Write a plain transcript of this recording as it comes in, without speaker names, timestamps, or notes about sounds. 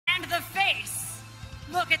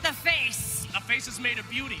Look at the face. A face is made of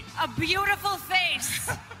beauty. A beautiful face.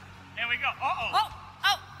 There we go. Uh-oh. Oh,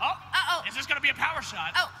 oh, Oh. uh-oh. Is this going to be a power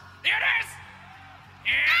shot? Oh. Here it is.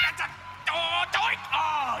 Yeah, that's a doink.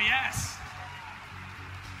 Oh, yes.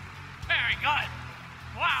 Very good.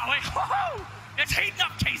 Wow. Wait. Whoa. It's heating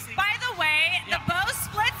up, Casey. By the way, Yeah. the bow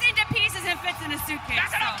splits into pieces and fits in a suitcase.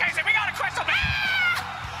 That's enough, so- Casey. We got a crystal man.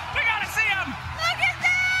 We got to see him. Look at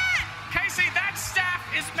that! Casey, that staff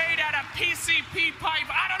is made out of PCP pipe.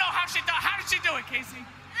 I don't know how she does. How did she do it, Casey?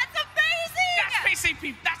 That's amazing! That's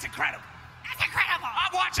PCP. That's incredible. That's incredible!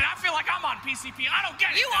 I'm watching. I feel like I'm on PCP. I don't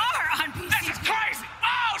get it. You are on PCP. This is crazy.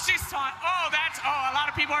 Oh, she's taught. Oh, that's. Oh, a lot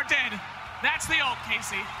of people are dead. That's the old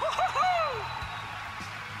Casey. Woo-hoo-hoo.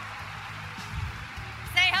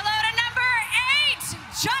 Say hello to number 8,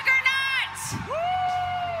 Juggernaut!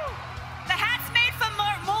 Woo! The hat's made from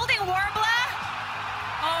molding warbler.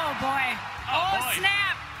 Oh boy. Oh, boy.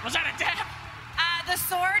 Snap. Was that a dab? The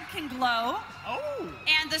sword can glow. Oh.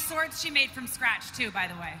 And the swords she made from scratch too, by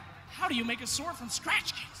the way. How do you make a sword from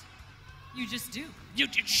scratch, Casey? You just do. You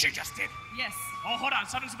did. She just did. Yes. Oh, hold on.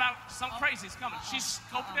 Something's about. Something crazy's coming. She's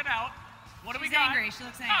scoping it out. What do we She's got? angry. She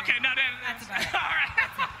looks angry. Okay, no, That's about it. All right.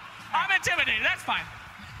 I'm intimidated. That's fine.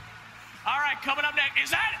 All right, coming up next. Who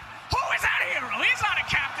is that hero? He's not in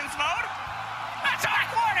captain's mode. That's Arc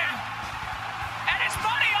Warden. And his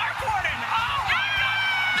buddy, Arc Warden. Oh, my God.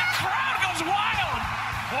 The crowd goes wild.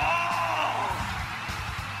 Whoa.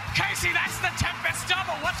 Casey, that's the Tempest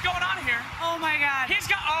double. What's going on here? Oh my God. He's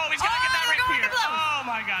got to get that they're going rapier. to blows. Oh,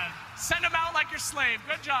 my God. Send him out like your slave.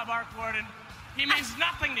 Good job, Arc Warden. He means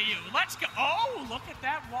nothing to you. Let's go. Oh, look at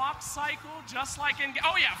that walk cycle, just like in.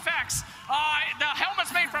 Oh, yeah, facts. The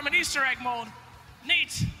helmet's made from an Easter egg mold.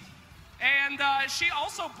 Neat. And she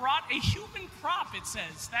also brought a human prop, it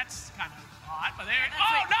says. That's kind of odd, but there.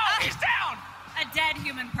 Oh, no, he's down. A dead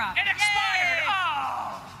human prop. It expired. Yay.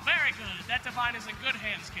 Oh, very good. That divine is in good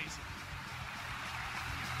hands, Casey.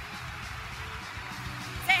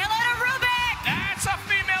 Say hello to Rubik. That's a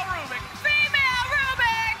female Rubik. Female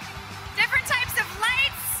Rubik. Different types of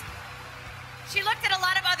lights. She looked at a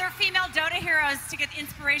lot of other female Dota heroes to get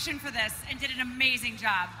inspiration for this and did an amazing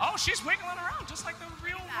job. Oh, she's wiggling around just like the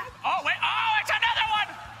real Rubik. Oh, wait. Oh, it's another one.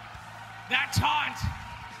 That taunt.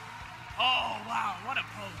 Oh, wow. What a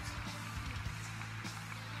pose.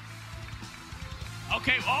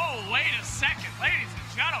 Okay. Oh, wait a second. Ladies and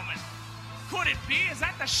gentlemen. Could it be? Is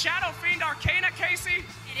that the Shadow Fiend Arcana, Casey?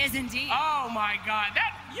 It is indeed. Oh, my God.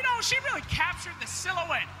 She really captured the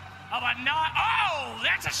silhouette of a not. Oh,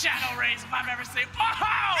 that's a Shadow Raise if I've ever seen.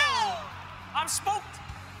 Oh! I'm spooked.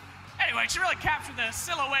 Anyway, she really captured the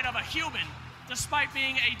silhouette of a human despite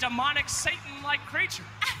being a demonic Satan-like creature.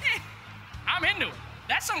 I'm into it.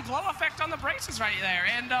 That's some glow effect on the braces right there.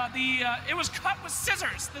 And it was cut with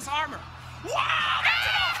scissors, this armor. Wow, that's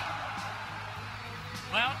enough!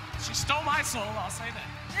 Well, she stole my soul, I'll say that.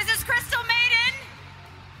 This is Crystal Maiden.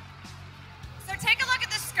 So take a look at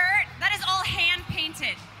the skirt. That is all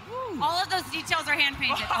hand-painted. All of those details are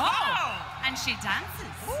hand-painted. Whoa. Oh, and she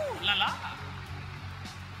dances. Ooh, la la.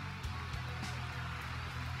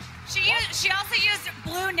 She also used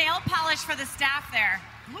blue nail polish for the staff there.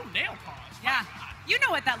 Blue nail polish. Yeah. You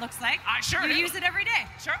know what that looks like. I sure do. You use it every day.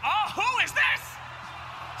 Sure. Oh, who is this?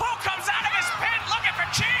 Who comes out of his pit looking for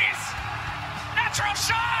cheese? Natural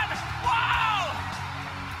Sean! Whoa!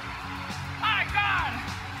 My God!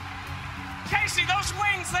 Casey, those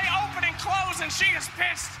wings, they open and close, and she is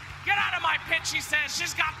pissed. Get out of my pit, she says.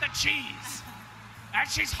 She's got the cheese. And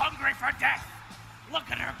she's hungry for death. Look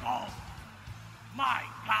at her go. My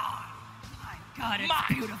God. My God, it's My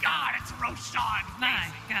beautiful. God, it's Roshan. My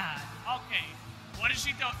God. Okay, what is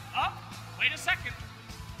she doing? Oh, wait a second.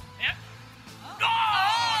 Yep. Oh.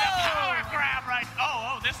 Oh, the power grab right.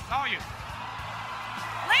 Oh, this is all you.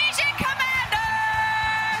 Legion Commander!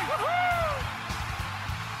 Woohoo!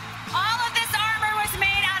 All of this armor was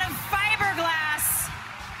made out of fiberglass.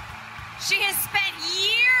 She has spent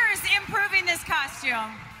years improving this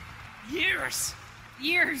costume. Years.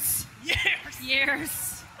 Years. Years.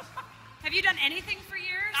 Years. Have you done anything for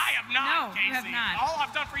years? I have not, No, Casey. you have not. All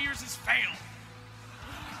I've done for years is fail.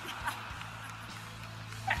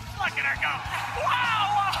 Look at her go. Wow,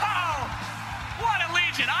 wow. What a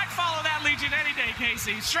Legion. I'd follow that Legion any day,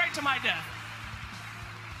 Casey. Straight to my death.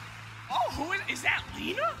 Oh, who is that,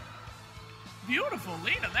 Lena? Beautiful,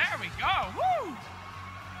 Lena. There we go. Woo.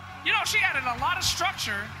 You know, she added a lot of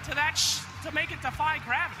structure to that to make it defy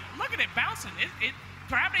gravity. Look at it bouncing.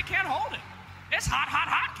 Gravity can't hold it. It's hot, hot,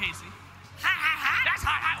 hot, Casey. Hot, hot, hot. That's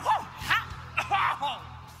hot, hot. Whoa. Hot. Oh,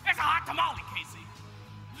 it's a hot tamale, Casey.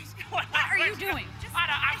 What are you doing? Just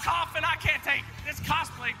I'm coughing. I can't take it. This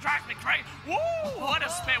cosplay drives me crazy. Woo! What a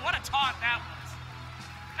spin. What a taunt that was.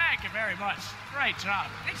 Thank you very much. Great job.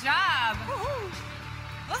 Good job. Woo-hoo.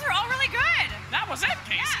 Those are all really good. That was it,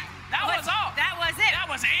 Casey. Yeah. That was all. That was it. That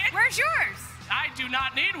was it? Where's yours? I do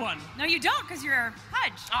not need one. No, you don't, because you're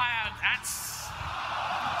Pudge. That's...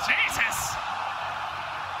 Jesus.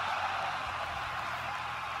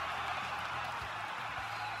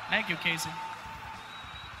 Thank you, Casey.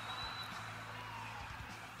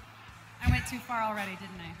 I went too far already,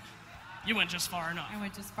 didn't I? You went just far enough. I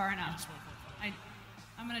went just far enough. Just went far.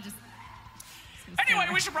 I'm going to just... Anyway,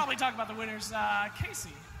 we should probably talk about the winners.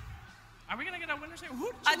 Casey, are we going to get a winners here?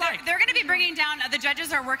 Who did you like? They're going to be bringing down... the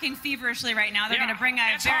judges are working feverishly right now. They're going to bring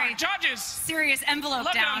a very serious envelope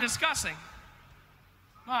Look down. at them discussing.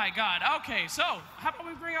 My God. Okay, so how about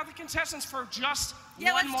we bring out the contestants for just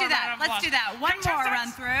one more round of applause. Let's do that. One more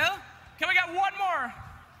run through. Can we get one more?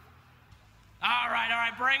 All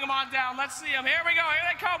right. Bring them on down. Let's see them. Here we go. Here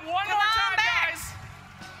they come. One more time, guys.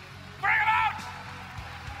 Bring them out.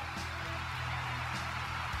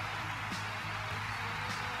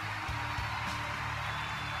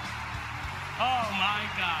 Oh, my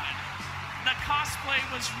God. The cosplay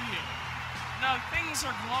was real. The things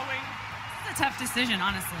are glowing. It's a tough decision,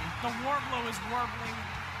 honestly. The Warblow is warbling.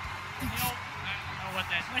 You know, I don't know what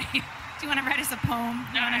that... Do you want to write us a poem?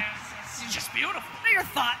 It's just beautiful. What are your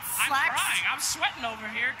thoughts, Slacks? I'm crying. I'm sweating over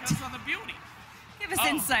here because of the beauty. Give us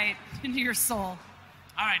insight into your soul.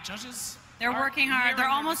 All right, judges. They're working hard. They're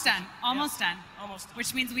almost done. Almost done. Almost done.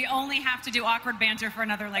 Which means we only have to do awkward banter for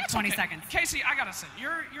another, like, 20 seconds. Casey, I got to say,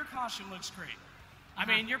 your costume looks great. I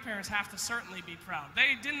mean, your parents have to certainly be proud.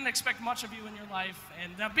 They didn't expect much of you in your life,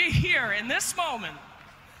 and to be here in this moment,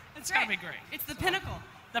 it's got to be great. It's the pinnacle.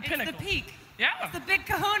 Pinnacle. It's the peak. Yeah. It's the big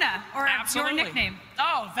kahuna, or your nickname.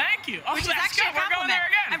 Oh, thank you. Oh, Which is that's actually good. We're going there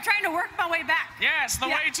again. I'm trying to work my way back. Yes, the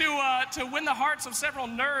way to win the hearts of several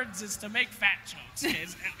nerds is to make fat jokes.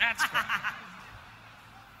 That's great.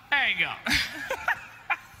 There you go.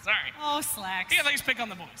 Sorry. Oh, Slacks. You at least pick on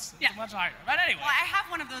the voice. It's much higher. But anyway. Well, I have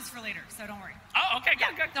one of those for later, so don't worry. Oh, okay,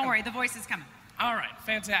 good. Don't worry, the voice is coming. All right,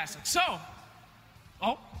 fantastic. So,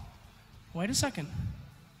 wait a second.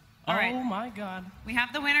 All right. Oh, my God. We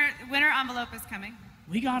have the winner envelope is coming.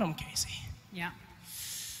 We got him, Casey. Yeah.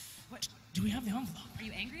 What? Do we have the envelope? Are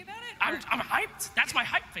you angry about it? I'm hyped. That's my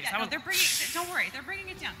hype face. Yeah, they're bringing. Don't worry, they're bringing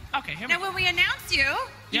it down. Okay, here we go. Now, when we announce you,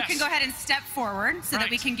 you can go ahead and step forward so that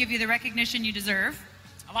we can give you the recognition you deserve.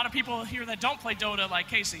 A lot of people here that don't play Dota, like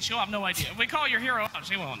Casey, she'll have no idea. If we call your hero out,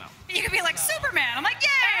 she won't know. You could be like Superman. I'm like, yay!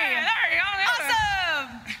 Hey, there you go.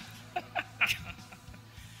 Awesome.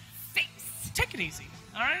 Face. Take it easy.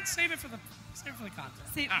 All right, save it for the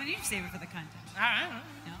content. When you save it for the content. All right.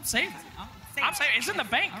 No. Save it. I'm saying it's in the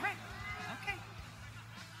bank. All right. Okay.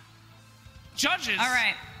 Judges. All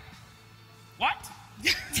right. What?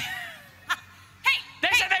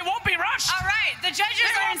 They said they won't be rushed. All right. The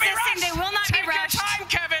judges are insisting they will not be rushed. Take your time,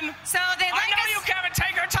 Kevin. So they like I know you, Kevin.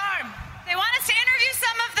 Take your time. They want us to interview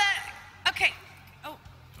some of the... Okay. Oh.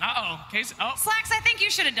 Uh-oh. Casey. Oh. Slacks, I think you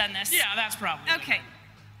should have done this. Yeah, that's probably Okay.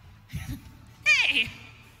 Hey.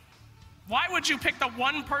 Why would you pick the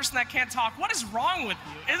one person that can't talk? What is wrong with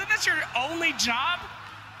you? Isn't this your only job?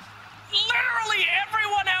 Literally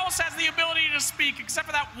everyone else has the ability to speak except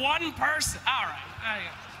for that one person. All right.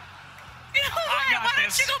 You know what? Why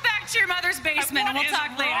don't you go back to your mother's basement and we'll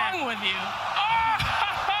talk later. What is wrong with you? Oh!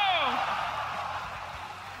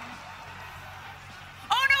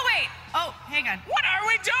 Oh, no, wait. Oh, hang on. What are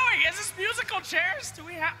we doing? Is this musical chairs? Do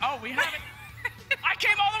we have... Oh, we have it. I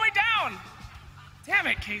came all the way down. Damn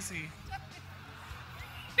it, Casey.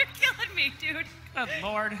 You're killing me, dude. Good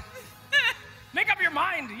Lord. Make up your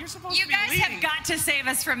mind. You're supposed to be leading. You guys have got to save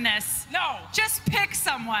us from this. No. Just pick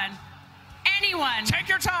someone. Anyone. Take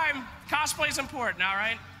your time. Cosplay's important, all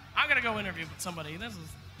right? I'm going to go interview with somebody. This is...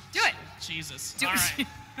 Do it. Jesus. Do all it.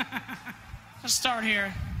 Right. Let's start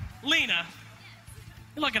here. Lena.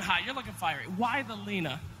 You're looking hot. You're looking fiery. Why the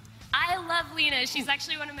Lena? I love Lena. She's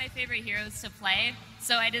actually one of my favorite heroes to play.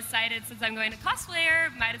 So I decided, since I'm going to cosplay her,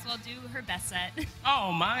 might as well do her best set.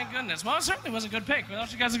 Oh, my goodness. Well, it certainly was a good pick.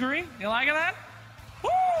 Don't you guys agree? You liking that? Woo!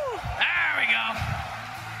 There we go.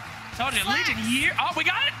 Told you, Legion year. Oh, we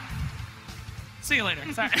got it? See you later.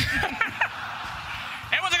 Sorry. It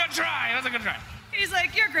was a good try. It was a good try. He's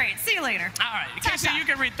like, you're great. See you later. All right. Casey, you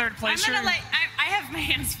can read third place. I'm gonna I have my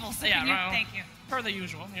hands full, so can you? Well, thank you. Per the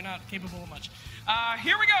usual. You're not capable of much.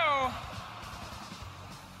 Here we go.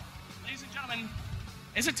 Ladies and gentlemen,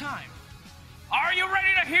 is it time? Are you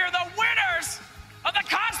ready to hear the winners of the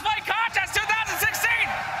Cosplay Contest 2016?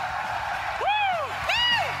 Woo!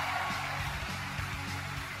 Woo!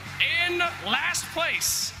 In last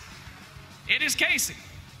place, it is Casey.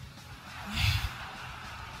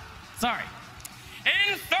 Sorry.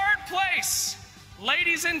 In third place,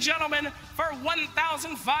 ladies and gentlemen, for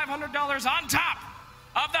 $1,500 on top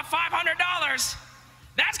of the $500,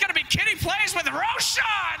 that's going to be Kitty Plays with Roshan.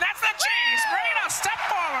 That's the cheese. Bring it up. Step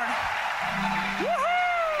forward.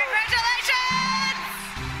 Woohoo! Congratulations!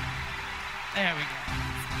 There we go.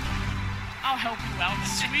 I'll help you out,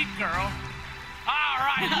 sweet girl. All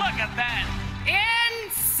right, look at that.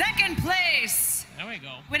 In second place, There we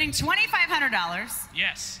go. winning $2,500.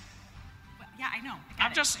 Yes. Yeah, I know.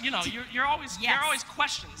 I'm just, you know, you're always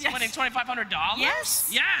questions. Yes. Winning $2,500. Yes.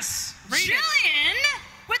 Yes. Read it. Jillian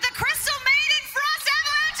with the Crystal Maiden Frost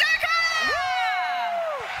Avalanche Arcana!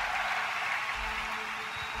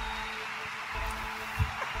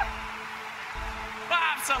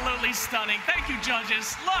 Absolutely stunning. Thank you,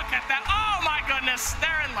 judges. Look at that. Oh my goodness,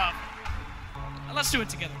 they're in love. Let's do it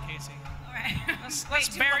together, Casey. All right.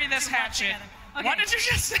 Let's bury this hatchet. Okay. What did you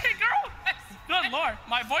just say, girl? Good Lord,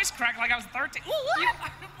 my voice cracked like I was 13.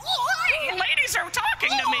 Ladies are talking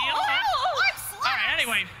to me. I'm All right,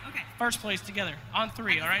 anyway. Okay. First place together on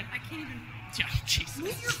 3, all right? I can't even. Yeah, Jesus.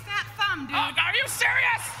 Move your fat thumb, dude. Oh, are you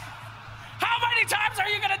serious? How many times are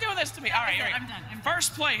you going to do this to me? All right, all right. I'm done.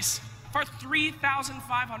 First place for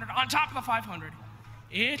 $3,500 on top of the $500.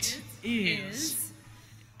 It is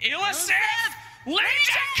Illicit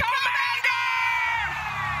Legion Commander!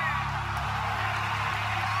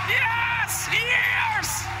 Yes! Years!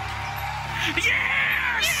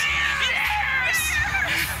 Years! Years!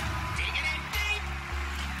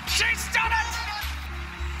 She's done it!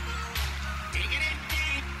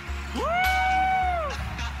 Woo!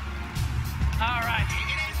 All right.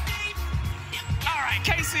 All right,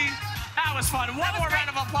 Casey, that was fun. One more round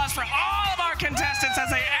of applause for all of our contestants as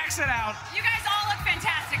they exit out. You guys all look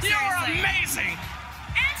fantastic, You are seriously. amazing.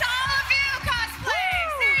 And to all of you, cosplay.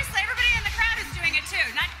 Seriously, everybody in the crowd is doing it too.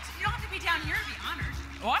 You don't have to be down here to be honored.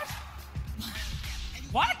 What?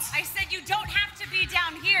 What? I said you don't have to be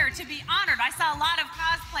down here to be honored. I saw a lot of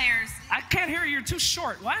cosplayers. I can't hear you. You're too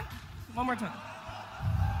short. What? One more time.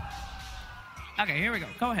 Okay, here we go.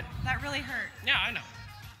 Go ahead. That really hurt. Yeah, I know.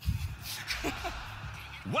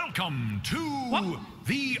 Welcome to What?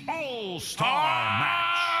 the All-Star match.